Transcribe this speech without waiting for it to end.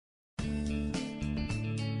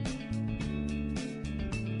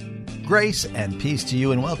Grace and peace to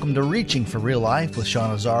you, and welcome to Reaching for Real Life with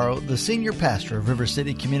Sean Azzaro, the senior pastor of River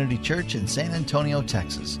City Community Church in San Antonio,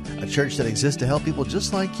 Texas. A church that exists to help people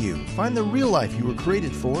just like you find the real life you were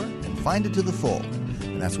created for and find it to the full.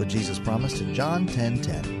 And that's what Jesus promised in John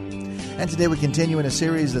 10:10. And today we continue in a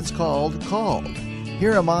series that's called Called.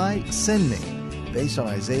 Here am I, send me, based on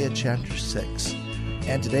Isaiah chapter 6.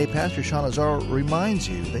 And today Pastor Sean Azzaro reminds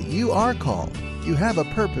you that you are called. You have a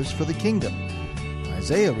purpose for the kingdom.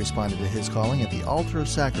 Isaiah responded to his calling at the altar of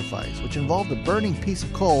sacrifice, which involved a burning piece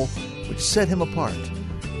of coal which set him apart.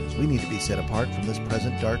 We need to be set apart from this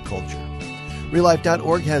present dark culture.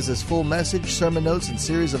 RealLife.org has this full message, sermon notes, and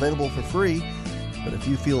series available for free. But if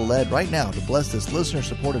you feel led right now to bless this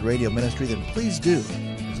listener-supported radio ministry, then please do.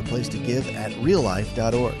 There's a place to give at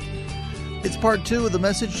RealLife.org. It's part 2 of the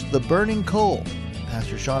message, The Burning Coal.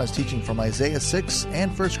 Pastor Sean is teaching from Isaiah 6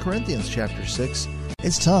 and 1 Corinthians chapter 6.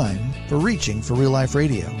 It's time for Reaching for Real Life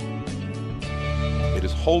Radio. It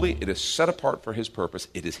is holy. It is set apart for His purpose.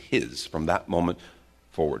 It is His from that moment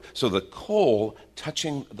forward. So the coal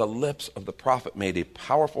touching the lips of the prophet made a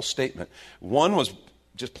powerful statement. One was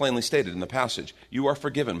just plainly stated in the passage, you are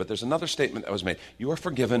forgiven. But there's another statement that was made. You are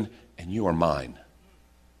forgiven and you are mine.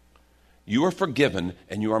 You are forgiven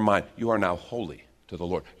and you are mine. You are now holy to the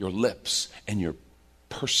Lord. Your lips and your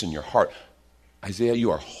person, your heart. Isaiah, you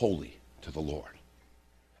are holy to the Lord.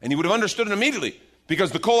 And he would have understood it immediately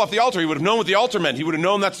because the coal off the altar, he would have known what the altar meant. He would have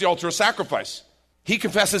known that's the altar of sacrifice. He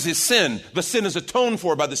confesses his sin. The sin is atoned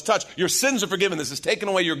for by this touch. Your sins are forgiven. This has taken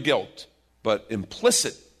away your guilt. But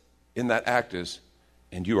implicit in that act is,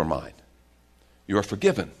 and you are mine. You are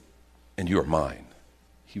forgiven, and you are mine.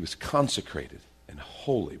 He was consecrated and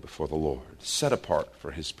holy before the Lord, set apart for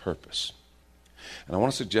His purpose. And I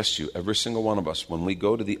want to suggest to you, every single one of us, when we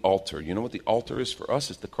go to the altar, you know what the altar is for us?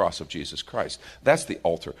 It's the cross of Jesus Christ. That's the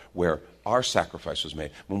altar where our sacrifice was made.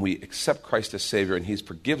 When we accept Christ as Savior and He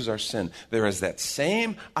forgives our sin, there is that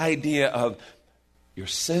same idea of your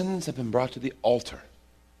sins have been brought to the altar.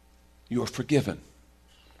 You are forgiven.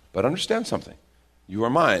 But understand something. You are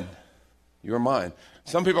mine. You are mine.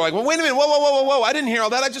 Some people are like, well, wait a minute, whoa, I didn't hear all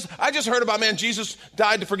that. I just heard about, man, Jesus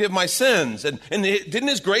died to forgive my sins. And didn't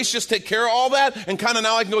His grace just take care of all that? And kind of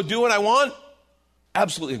now I can go do what I want?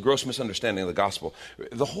 Absolutely a gross misunderstanding of the gospel.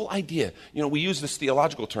 The whole idea, we use this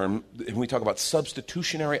theological term when we talk about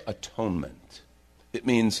substitutionary atonement. It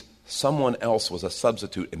means someone else was a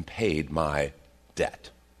substitute and paid my debt.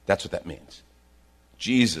 That's what that means.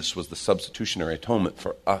 Jesus was the substitutionary atonement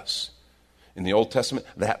for us. In the Old Testament,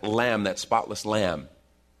 that lamb, that spotless lamb,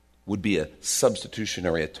 would be a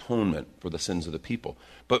substitutionary atonement for the sins of the people.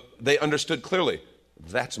 But they understood clearly,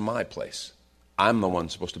 that's my place. I'm the one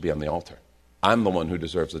supposed to be on the altar. I'm the one who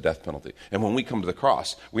deserves the death penalty. And when we come to the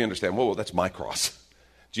cross, we understand, whoa, that's my cross.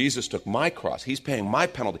 Jesus took my cross. He's paying my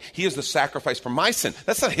penalty. He is the sacrifice for my sin.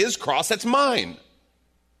 That's not His cross, that's mine.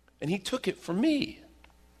 And He took it for me.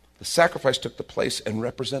 The sacrifice took the place and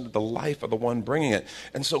represented the life of the one bringing it.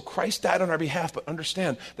 And so Christ died on our behalf, but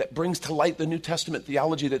understand that brings to light the New Testament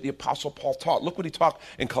theology that the Apostle Paul taught. Look what he taught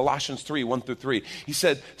in Colossians 3, 1-3. He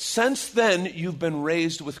said, since then you've been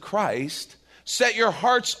raised with Christ, set your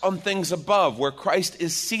hearts on things above, where Christ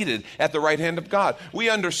is seated at the right hand of God.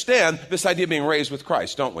 We understand this idea of being raised with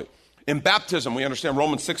Christ, don't we? In baptism, we understand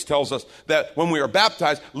Romans 6 tells us that when we are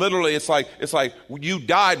baptized, literally it's like you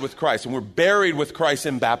died with Christ and we're buried with Christ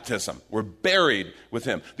in baptism. We're buried with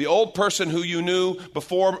Him. The old person who you knew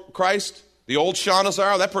before Christ, the old Sean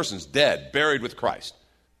Azzaro, that person's dead, buried with Christ,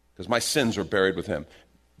 because my sins were buried with Him.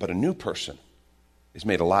 But a new person is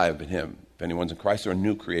made alive in Him. If anyone's in Christ, they're a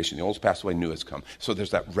new creation. The old's passed away, new has come. So there's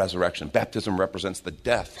that resurrection. Baptism represents the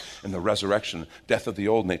death and the resurrection, death of the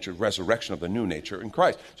old nature, resurrection of the new nature in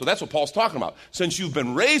Christ. So that's what Paul's talking about. Since you've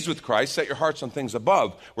been raised with Christ, set your hearts on things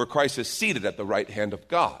above, where Christ is seated at the right hand of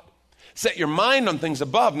God. Set your mind on things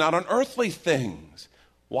above, not on earthly things.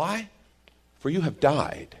 Why? For you have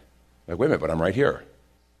died. Like, wait a minute, but I'm right here.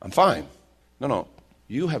 I'm fine. No.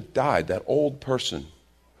 You have died. That old person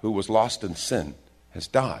who was lost in sin has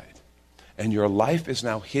died. And your life is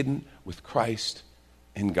now hidden with Christ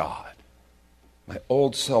in God. My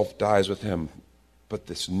old self dies with Him, but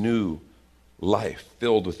this new life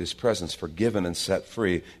filled with His presence, forgiven and set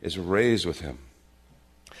free, is raised with Him.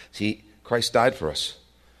 See, Christ died for us,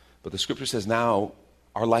 but the Scripture says now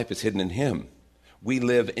our life is hidden in Him. We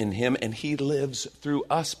live in Him, and He lives through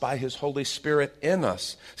us by His Holy Spirit in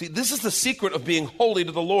us. See, this is the secret of being holy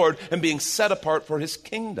to the Lord and being set apart for His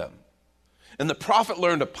kingdom. And the prophet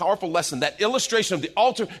learned a powerful lesson. That illustration of the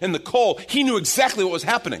altar and the coal, he knew exactly what was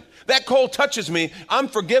happening. That coal touches me, I'm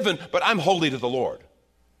forgiven, but I'm holy to the Lord.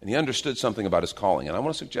 And he understood something about his calling. And I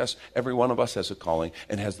want to suggest every one of us has a calling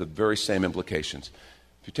and has the very same implications.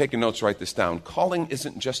 If you're taking notes, write this down. Calling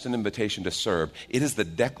isn't just an invitation to serve. It is the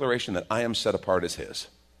declaration that I am set apart as his.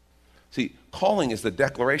 See, calling is the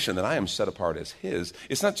declaration that I am set apart as his.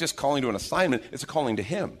 It's not just calling to an assignment. It's a calling to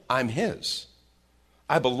him. I'm his.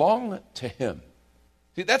 I belong to him.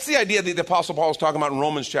 See, that's the idea that the Apostle Paul is talking about in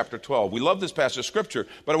Romans chapter 12. We love this passage of Scripture,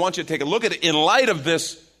 but I want you to take a look at it in light of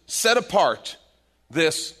this set apart,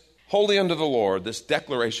 this holy unto the Lord, this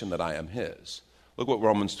declaration that I am his. Look what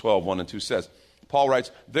Romans 12, 1 and 2 says. Paul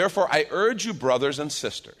writes, therefore I urge you, brothers and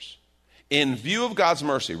sisters, in view of God's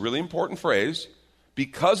mercy, really important phrase,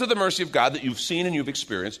 because of the mercy of God that you've seen and you've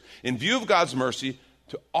experienced, in view of God's mercy,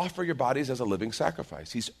 to offer your bodies as a living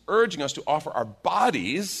sacrifice. He's urging us to offer our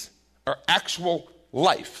bodies, our actual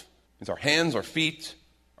life. It's our hands, our feet,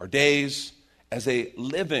 our days, as a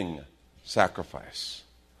living sacrifice,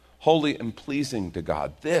 holy and pleasing to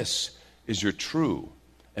God. This is your true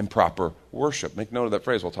and proper worship. Make note of that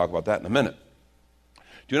phrase. We'll talk about that in a minute.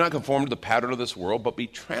 Do not conform to the pattern of this world, but be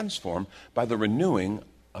transformed by the renewing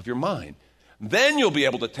of your mind. Then you'll be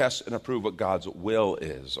able to test and approve what God's will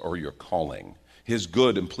is, or your calling, his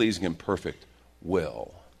good and pleasing and perfect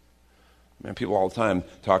will. Man, people all the time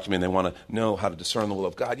talk to me and they want to know how to discern the will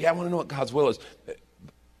of God. Yeah, I want to know what God's will is.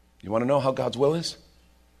 You want to know how God's will is?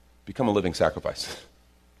 Become a living sacrifice.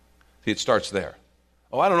 See, it starts there.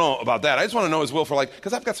 Oh, I don't know about that. I just want to know his will for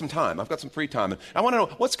because I've got some time. I've got some free time. And I want to know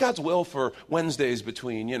what's God's will for Wednesdays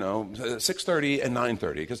between, 6:30 and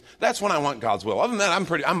 9:30, because that's when I want God's will. Other than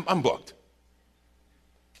that, I'm booked.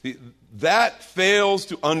 That fails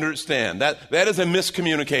to understand. That is a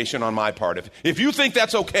miscommunication on my part. If you think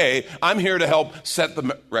that's okay, I'm here to help set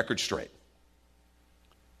the record straight.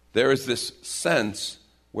 There is this sense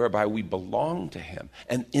whereby we belong to him.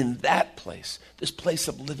 And in that place, this place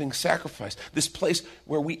of living sacrifice, this place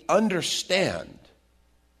where we understand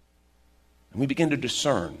and we begin to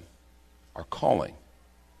discern our calling,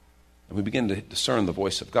 and we begin to discern the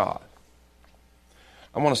voice of God.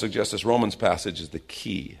 I want to suggest this Romans passage is the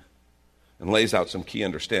key and lays out some key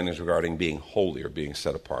understandings regarding being holy or being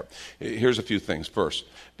set apart. Here's a few things. First,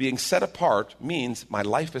 being set apart means my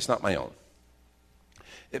life is not my own.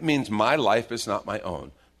 It means my life is not my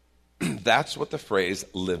own. That's what the phrase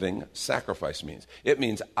living sacrifice means. It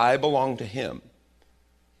means I belong to him.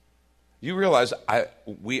 You realize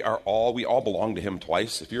we all belong to him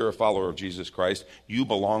twice. If you're a follower of Jesus Christ, you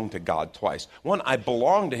belong to God twice. One, I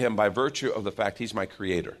belong to him by virtue of the fact he's my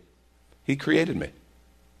creator. He created me.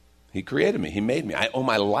 He created me. He made me. I owe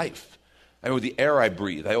my life. I owe the air I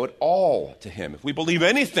breathe. I owe it all to him. If we believe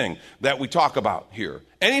anything that we talk about here,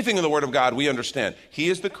 anything in the Word of God, we understand he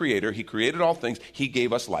is the creator. He created all things. He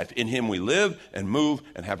gave us life. In him we live and move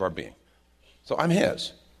and have our being. So I'm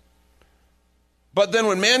his. But then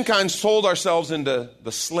when mankind sold ourselves into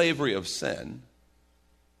the slavery of sin,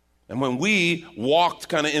 and when we walked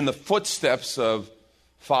kind of in the footsteps of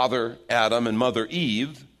Father Adam and Mother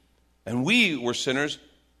Eve, and we were sinners,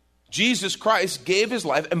 Jesus Christ gave his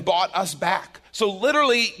life and bought us back. So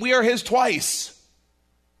literally, we are his twice.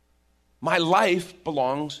 My life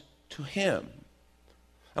belongs to him.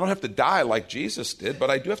 I don't have to die like Jesus did, but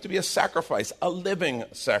I do have to be a sacrifice, a living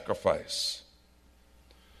sacrifice.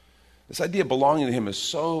 This idea of belonging to him is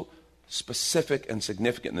so specific and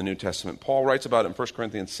significant in the New Testament. Paul writes about it in 1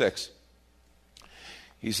 Corinthians 6.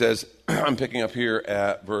 He says, I'm picking up here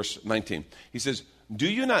at verse 19. He says, do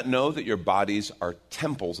you not know that your bodies are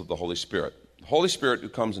temples of the Holy Spirit? The Holy Spirit who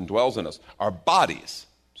comes and dwells in us. Our bodies,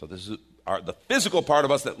 so this is the physical part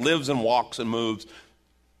of us that lives and walks and moves,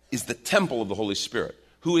 is the temple of the Holy Spirit,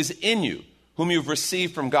 who is in you, whom you've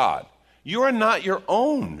received from God. You are not your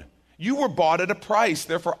own. You were bought at a price.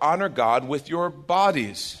 Therefore, honor God with your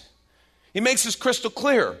bodies. He makes this crystal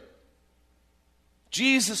clear.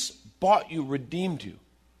 Jesus bought you, redeemed you,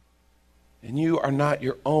 and you are not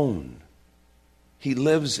your own. He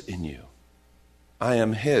lives in you. I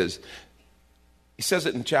am his. He says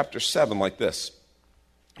it in chapter 7 like this.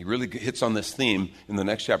 He really hits on this theme in the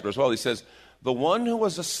next chapter as well. He says, the one who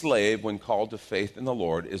was a slave when called to faith in the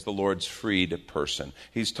Lord is the Lord's freed person.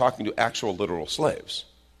 He's talking to actual literal slaves.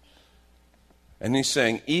 And he's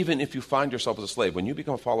saying, even if you find yourself as a slave, when you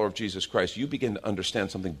become a follower of Jesus Christ, you begin to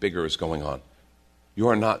understand something bigger is going on. You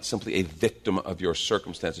are not simply a victim of your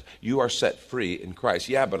circumstances. You are set free in Christ.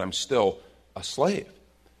 Yeah, but I'm still a slave.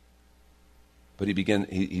 But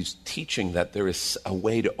he's teaching that there is a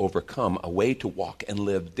way to overcome, a way to walk and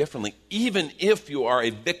live differently, even if you are a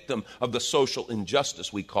victim of the social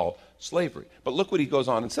injustice we call slavery. But look what he goes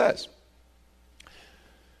on and says.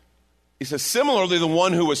 He says, similarly, the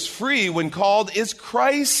one who was free when called is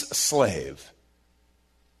Christ's slave.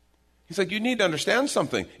 He's like, you need to understand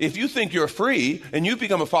something. If you think you're free and you've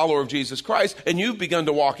become a follower of Jesus Christ and you've begun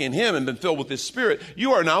to walk in him and been filled with his Spirit,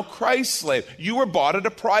 you are now Christ's slave. You were bought at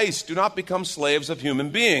a price. Do not become slaves of human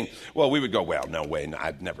being. Well, we would go, well, no way. No,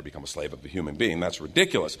 I'd never become a slave of a human being. That's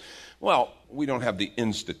ridiculous. Well, we don't have the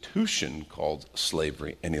institution called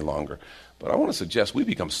slavery any longer. But I want to suggest we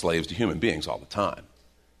become slaves to human beings all the time.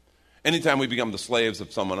 Anytime we become the slaves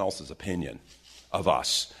of someone else's opinion of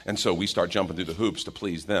us, and so we start jumping through the hoops to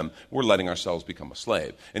please them, we're letting ourselves become a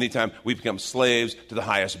slave. Anytime we become slaves to the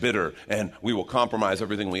highest bidder, and we will compromise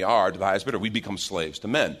everything we are to the highest bidder, we become slaves to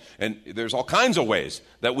men. And there's all kinds of ways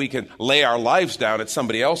that we can lay our lives down at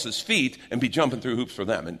somebody else's feet and be jumping through hoops for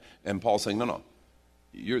them. And Paul's saying, no,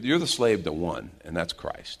 you're the slave to one, and that's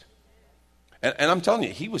Christ. And I'm telling you,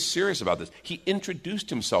 he was serious about this. He introduced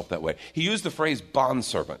himself that way. He used the phrase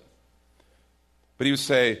bondservant. But he would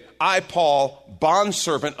say, I, Paul,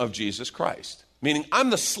 bondservant of Jesus Christ. Meaning,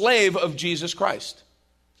 I'm the slave of Jesus Christ.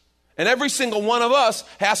 And every single one of us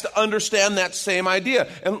has to understand that same idea.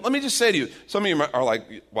 And let me just say to you, some of you are like,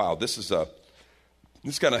 wow, this is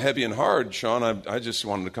kind of heavy and hard, Sean. I just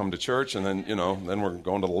wanted to come to church, and then, then we're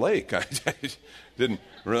going to the lake. I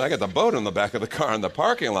got the boat in the back of the car in the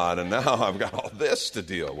parking lot, and now I've got all this to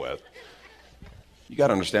deal with. You got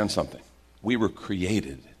to understand something. We were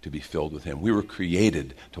created to be filled with him. We were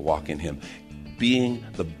created to walk in him. Being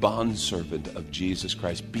the bondservant of Jesus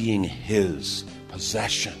Christ, being his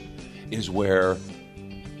possession, is where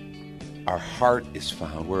our heart is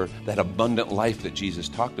found, where that abundant life that Jesus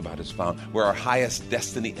talked about is found, where our highest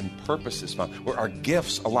destiny and purpose is found, where our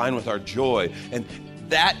gifts align with our joy. And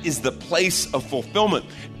that is the place of fulfillment.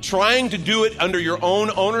 Trying to do it under your own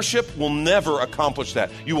ownership will never accomplish that.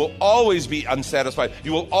 You will always be unsatisfied.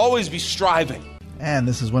 You will always be striving. And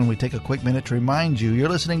this is when we take a quick minute to remind you, you're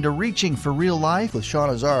listening to Reaching for Real Life with Sean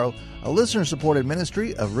Azzaro, a listener-supported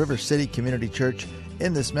ministry of River City Community Church,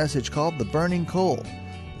 in this message called The Burning Coal.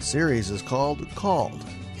 The series is called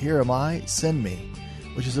Here Am I, Send Me,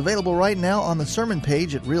 which is available right now on the sermon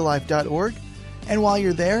page at reallife.org. And while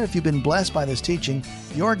you're there, if you've been blessed by this teaching,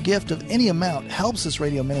 your gift of any amount helps this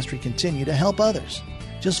radio ministry continue to help others.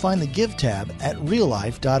 Just find the Give tab at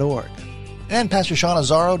reallife.org. And Pastor Sean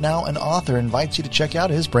Azzaro, now an author, invites you to check out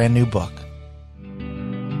his brand new book.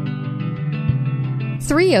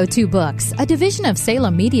 302 Books, a division of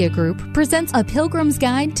Salem Media Group, presents A Pilgrim's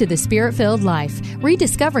Guide to the Spirit-Filled Life,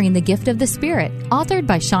 Rediscovering the Gift of the Spirit, authored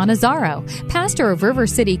by Sean Azzaro, pastor of River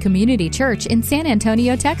City Community Church in San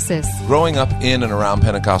Antonio, Texas. Growing up in and around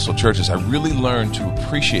Pentecostal churches, I really learned to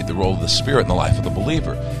appreciate the role of the Spirit in the life of the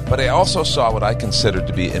believer. But I also saw what I considered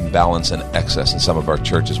to be imbalance and excess in some of our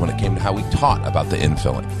churches when it came to how we taught about the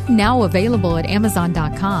infilling. Now available at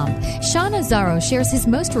Amazon.com, Sean Azzaro shares his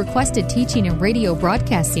most requested teaching and radio broadcast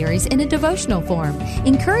series in a devotional form,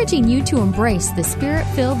 encouraging you to embrace the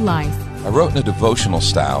Spirit-filled life. I wrote in a devotional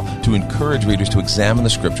style to encourage readers to examine the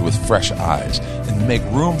Scripture with fresh eyes and make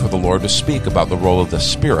room for the Lord to speak about the role of the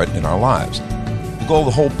Spirit in our lives. The goal of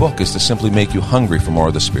the whole book is to simply make you hungry for more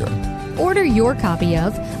of the Spirit. Order your copy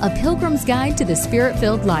of A Pilgrim's Guide to the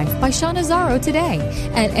Spirit-Filled Life by Sean Azzaro today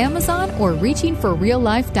at Amazon or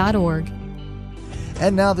reachingforreallife.org.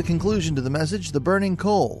 And now the conclusion to the message, The Burning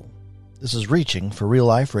Coal. This is Reaching for Real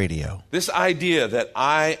Life Radio. This idea that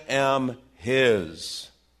I am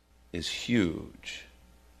his is huge.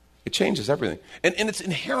 It changes everything. And it's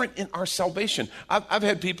inherent in our salvation. I've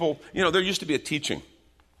had people, there used to be a teaching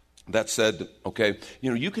that said, okay,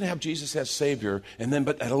 you can have Jesus as Savior,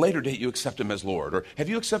 but at a later date you accept him as Lord. Or have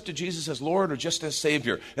you accepted Jesus as Lord or just as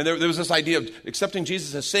Savior? And there was this idea of accepting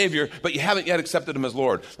Jesus as Savior, but you haven't yet accepted him as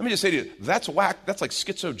Lord. Let me just say to you, that's whack. That's like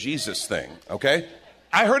schizo Jesus thing, okay?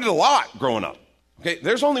 I heard it a lot growing up. Okay,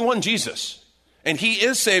 there's only one Jesus, and he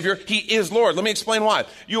is Savior, he is Lord. Let me explain why.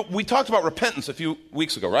 We talked about repentance a few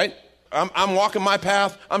weeks ago, right? I'm walking my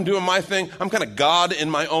path, I'm doing my thing, I'm kind of God in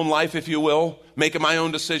my own life, if you will, making my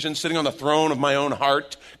own decisions, sitting on the throne of my own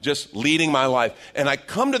heart, just leading my life. And I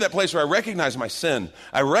come to that place where I recognize my sin.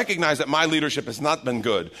 I recognize that my leadership has not been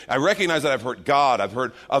good. I recognize that I've hurt God, I've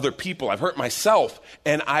hurt other people, I've hurt myself,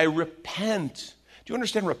 and I repent. Do you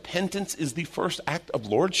understand repentance is the first act of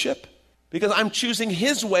lordship? Because I'm choosing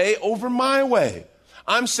his way over my way.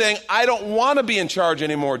 I'm saying, I don't want to be in charge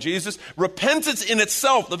anymore, Jesus. Repentance in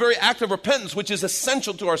itself, the very act of repentance, which is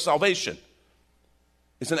essential to our salvation,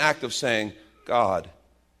 is an act of saying, God,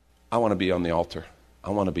 I want to be on the altar.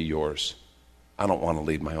 I want to be yours. I don't want to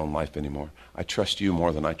lead my own life anymore. I trust you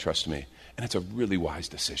more than I trust me. And it's a really wise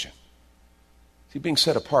decision. See, being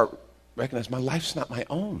set apart, recognize my life's not my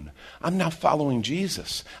own. I'm now following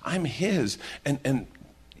Jesus. I'm his. And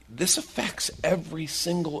this affects every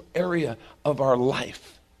single area of our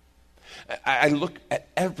life. I look at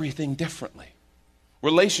everything differently.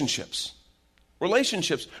 Relationships.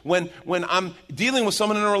 When I'm dealing with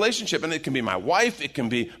someone in a relationship, and it can be my wife, it can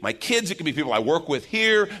be my kids, it can be people I work with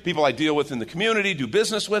here, people I deal with in the community, do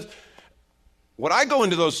business with. When I go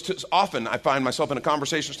into those, often I find myself in a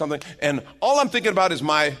conversation or something, and all I'm thinking about is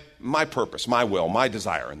my purpose, my will, my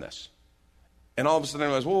desire in this. And all of a sudden I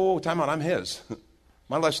realize, whoa, time out, I'm his.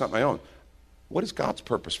 My life's not my own. What is God's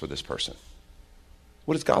purpose for this person?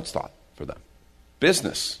 What is God's thought for them?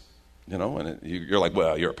 Business. And you're like,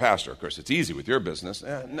 well, you're a pastor. Of course, it's easy with your business.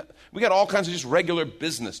 No, we got all kinds of just regular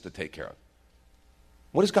business to take care of.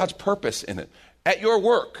 What is God's purpose in it? At your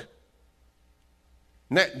work,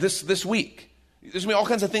 this week, there's going to be all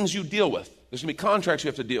kinds of things you deal with. There's going to be contracts you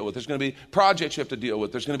have to deal with. There's going to be projects you have to deal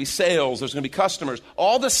with. There's going to be sales. There's going to be customers.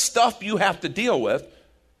 All the stuff you have to deal with.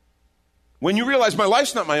 When you realize my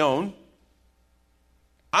life's not my own,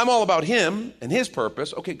 I'm all about him and his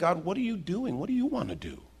purpose. Okay, God, what are you doing? What do you want to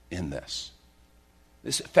do in this?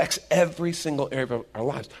 This affects every single area of our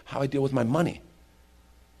lives. How I deal with my money.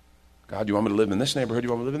 God, do you want me to live in this neighborhood? Do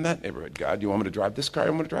you want me to live in that neighborhood? God, do you want me to drive this car? Do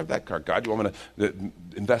you want me to drive that car? God, do you want me to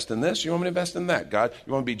invest in this? Do you want me to invest in that? God,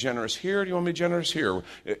 you want me to be generous here? Do you want me to be generous here?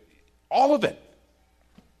 All of it.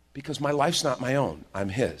 Because my life's not my own. I'm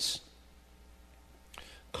his.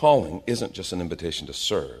 Calling isn't just an invitation to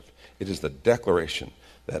serve. It is the declaration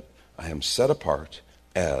that I am set apart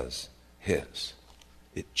as his.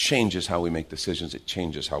 It changes how we make decisions. It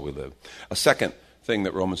changes how we live. A second thing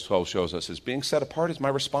that Romans 12 shows us is being set apart is my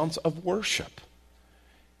response of worship.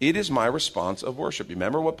 It is my response of worship. You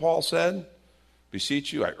remember what Paul said?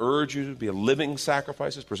 Beseech you, I urge you to be a living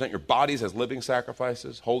sacrifices. Present your bodies as living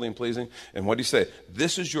sacrifices, holy and pleasing. And what do you say?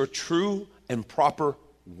 This is your true and proper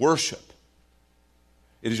worship.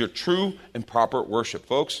 It is your true and proper worship.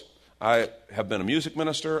 Folks, I have been a music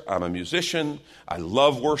minister. I'm a musician. I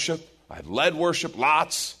love worship. I've led worship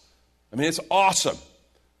lots. I mean, it's awesome.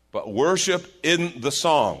 But worship in the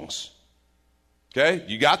songs. Okay?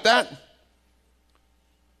 You got that?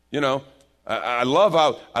 I love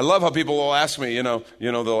how people will ask me,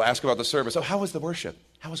 they'll ask about the service. Oh, how was the worship?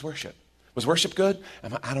 How was worship? Was worship good?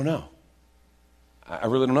 I don't know. I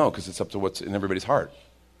really don't know because it's up to what's in everybody's heart.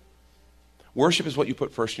 Worship is what you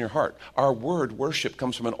put first in your heart. Our word worship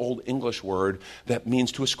comes from an old English word that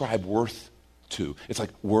means to ascribe worth to. It's like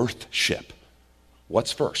worthship.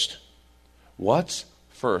 What's first? What's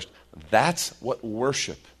first? That's what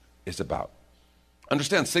worship is about.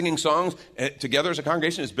 Understand, singing songs together as a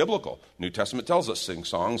congregation is biblical. New Testament tells us sing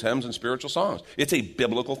songs, hymns, and spiritual songs. It's a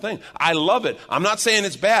biblical thing. I love it. I'm not saying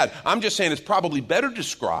it's bad. I'm just saying it's probably better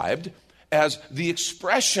described as the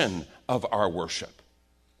expression of our worship,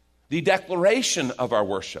 the declaration of our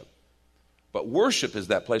worship. But worship is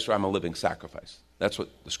that place where I'm a living sacrifice. That's what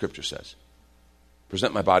the Scripture says.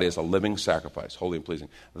 Present my body as a living sacrifice, holy and pleasing.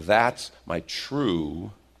 That's my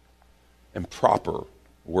true and proper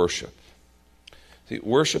worship. See,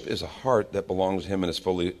 worship is a heart that belongs to him and is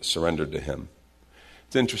fully surrendered to him.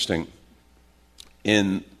 It's interesting.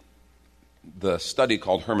 In the study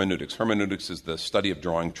called hermeneutics is the study of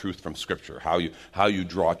drawing truth from Scripture, how you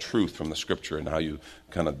draw truth from the Scripture and how you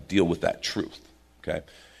kind of deal with that truth. Okay?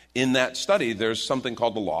 In that study, there's something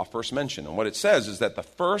called the law of first mention. And what it says is that the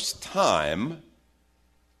first time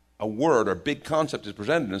a word or big concept is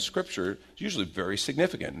presented in Scripture, it's usually very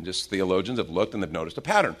significant. And just theologians have looked and they've noticed a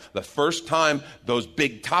pattern. The first time those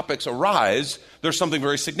big topics arise, there's something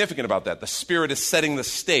very significant about that. The Spirit is setting the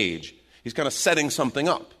stage. He's kind of setting something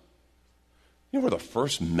up. You know where the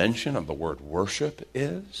first mention of the word worship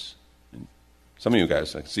is? And some of you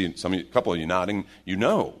guys, I see a couple of you nodding, you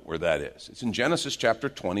know where that is. It's in Genesis chapter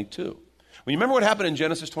 22. Well, you remember what happened in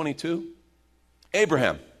Genesis 22?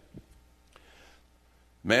 Abraham.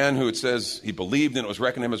 Man who it says he believed and it was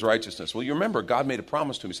reckoned him as righteousness. Well, you remember God made a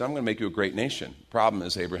promise to him. He said, I'm going to make you a great nation. Problem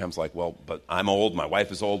is Abraham's like, well, but I'm old. My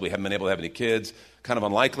wife is old. We haven't been able to have any kids. Kind of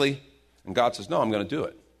unlikely. And God says, no, I'm going to do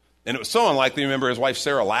it. And it was so unlikely, remember his wife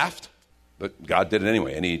Sarah laughed. But God did it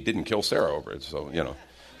anyway. And he didn't kill Sarah over it. So,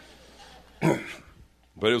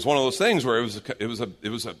 But it was one of those things where it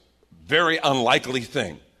was a very unlikely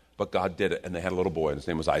thing. But God did it. And they had a little boy and his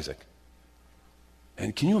name was Isaac.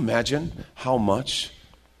 And can you imagine how much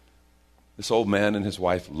this old man and his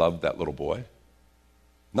wife loved that little boy?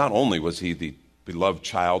 Not only was he the beloved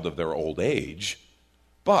child of their old age,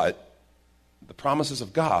 but the promises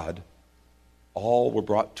of God all were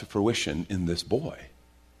brought to fruition in this boy.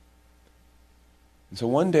 And so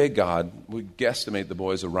one day God, we guesstimate the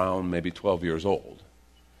boy's around maybe 12 years old.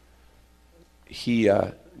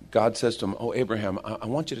 God says to him, oh, Abraham, I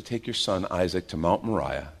want you to take your son Isaac to Mount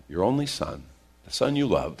Moriah, your only son, the son you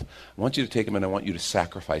love, I want you to take him and I want you to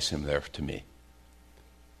sacrifice him there to me.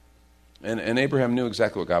 And Abraham knew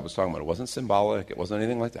exactly what God was talking about. It wasn't symbolic. It wasn't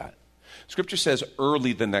anything like that. Scripture says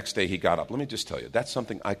early the next day he got up. Let me just tell you, that's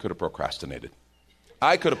something I could have procrastinated.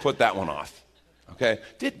 I could have put that one off. Okay?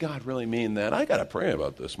 Did God really mean that? I got to pray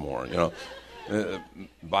about this more, you know. The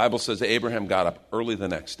Bible says Abraham got up early the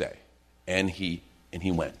next day, and he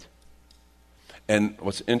went. And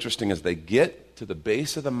what's interesting is they get to the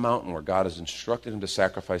base of the mountain where God has instructed him to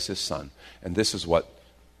sacrifice his son, and this is what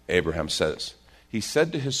Abraham says. He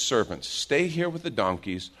said to his servants, "Stay here with the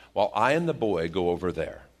donkeys while I and the boy go over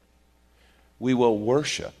there. We will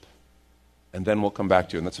worship, and then we'll come back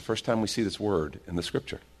to you." And that's the first time we see this word in the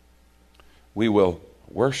Scripture. We will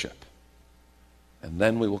worship, and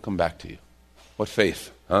then we will come back to you. What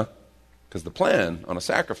faith, huh? Because the plan on a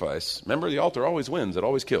sacrifice, remember, the altar always wins, it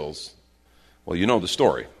always kills. Well, you know the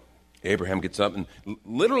story. Abraham gets up, and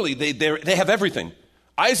literally they have everything.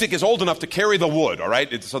 Isaac is old enough to carry the wood, all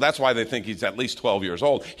right? So that's why they think he's at least 12 years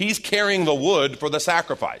old. He's carrying the wood for the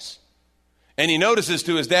sacrifice. And he notices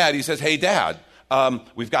to his dad, he says, "Hey, Dad,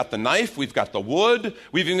 we've got the knife, we've got the wood,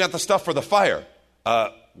 we've even got the stuff for the fire.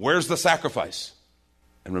 Where's the sacrifice?"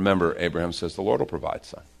 And remember, Abraham says, "The Lord will provide,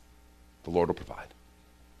 son. The Lord will provide."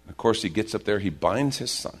 And of course, he gets up there, he binds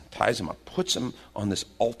his son, ties him up, puts him on this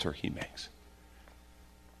altar he makes.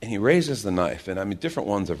 And he raises the knife. And I mean, different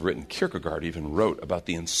ones have written. Kierkegaard even wrote about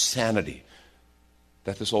the insanity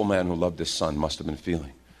that this old man who loved his son must have been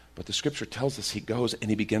feeling. But the Scripture tells us he goes and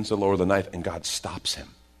he begins to lower the knife, and God stops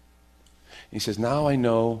him. He says, "Now I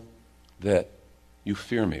know that you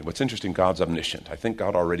fear me." What's interesting, God's omniscient. I think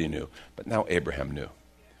God already knew, but now Abraham knew.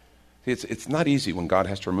 See, it's not easy when God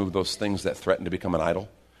has to remove those things that threaten to become an idol.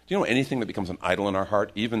 Do you know anything that becomes an idol in our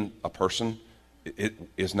heart, even a person, it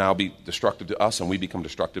is now be destructive to us and we become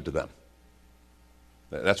destructive to them.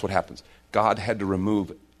 That's what happens. God had to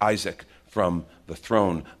remove Isaac from the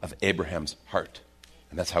throne of Abraham's heart.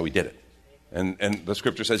 And that's how he did it. And the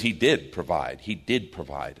Scripture says he did provide. He did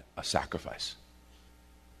provide a sacrifice.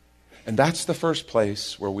 And that's the first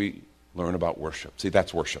place where we learn about worship. See,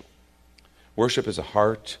 that's worship. Worship is a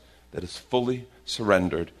heart that is fully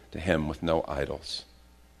surrendered to him with no idols.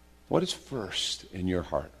 What is first in your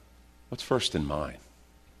heart? What's first in mine?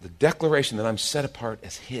 The declaration that I'm set apart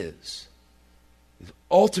as his is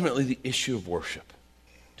ultimately the issue of worship.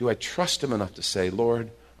 Do I trust him enough to say,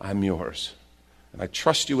 "Lord, I'm yours, and I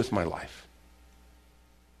trust you with my life"?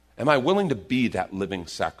 Am I willing to be that living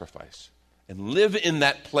sacrifice and live in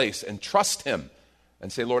that place and trust him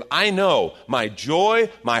and say, "Lord, I know my joy,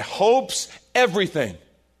 my hopes, everything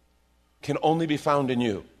can only be found in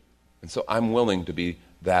you. And so I'm willing to be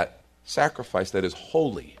that sacrifice that is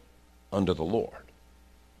holy under the Lord."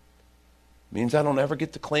 It means I don't ever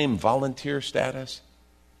get to claim volunteer status.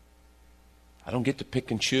 I don't get to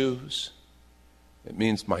pick and choose. It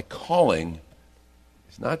means my calling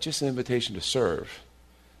is not just an invitation to serve.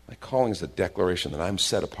 My calling is a declaration that I'm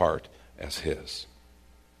set apart as his.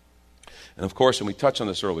 And of course, and we touched on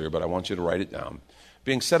this earlier, but I want you to write it down.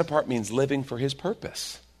 Being set apart means living for his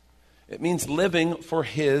purpose. It means living for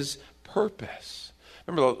his purpose.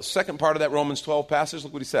 Remember the second part of that Romans 12 passage?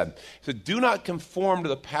 Look what he said. He said, "Do not conform to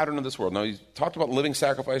the pattern of this world." Now, he talked about living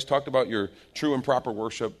sacrifice, talked about your true and proper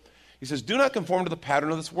worship. He says, "Do not conform to the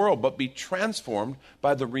pattern of this world, but be transformed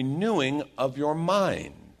by the renewing of your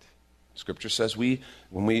mind." Scripture says when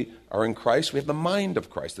we are in Christ, we have the mind of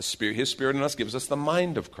Christ. The Spirit, his Spirit in us gives us the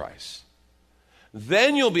mind of Christ.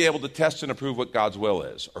 Then you'll be able to test and approve what God's will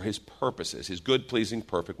is, or his purpose is, his good, pleasing,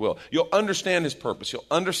 perfect will. You'll understand his purpose. You'll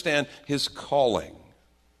understand his calling.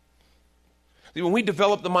 See, when we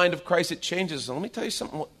develop the mind of Christ, it changes. And let me tell you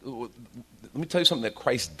something that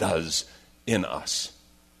Christ does in us.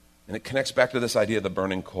 And it connects back to this idea of the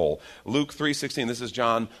burning coal. Luke 3:16, this is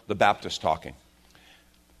John the Baptist talking.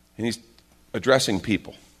 And he's addressing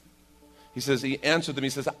people. He answered them, he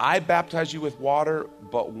says, "I baptize you with water,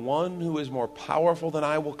 but one who is more powerful than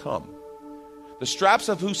I will come, the straps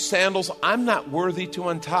of whose sandals I'm not worthy to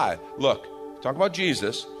untie." Look, talk about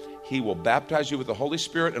Jesus. He will baptize you with the Holy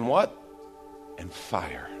Spirit and what? And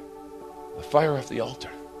fire. The fire of the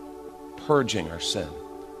altar. Purging our sin.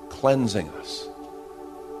 Cleansing us.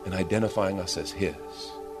 And identifying us as his.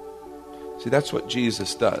 See, that's what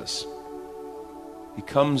Jesus does. He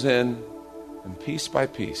comes in, and piece by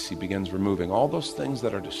piece, he begins removing all those things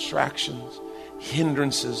that are distractions,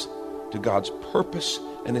 hindrances to God's purpose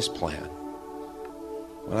and his plan.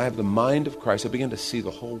 When I have the mind of Christ, I begin to see the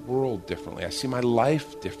whole world differently. I see my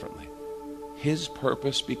life differently. His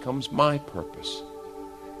purpose becomes my purpose.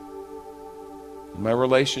 In my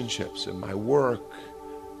relationships, in my work,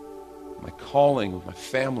 my calling, with my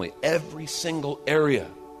family, every single area.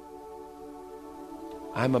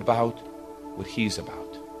 I'm about what He's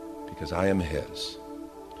about because I am His.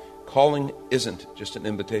 Calling isn't just an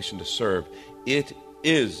invitation to serve. It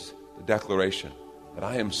is the declaration that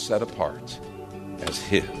I am set apart as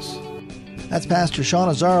His. That's Pastor Sean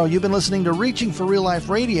Azzaro. You've been listening to Reaching for Real Life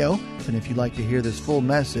Radio. And if you'd like to hear this full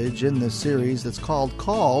message in this series that's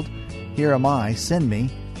called Here Am I, Send Me,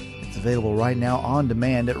 it's available right now on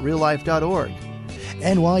demand at reallife.org.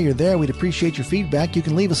 And while you're there, we'd appreciate your feedback. You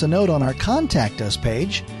can leave us a note on our Contact Us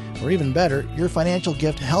page. Or even better, your financial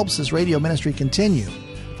gift helps this radio ministry continue.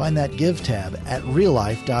 Find that Give tab at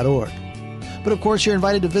reallife.org. But of course, you're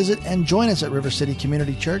invited to visit and join us at River City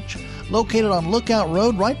Community Church, located on Lookout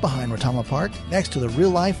Road right behind Rotama Park, next to the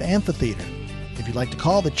Real Life Amphitheater. If you'd like to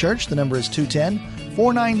call the church, the number is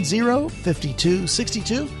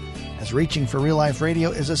 210-490-5262, as Reaching for Real Life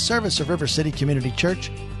Radio is a service of River City Community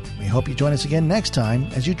Church. We hope you join us again next time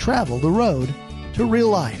as you travel the road to real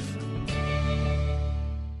life.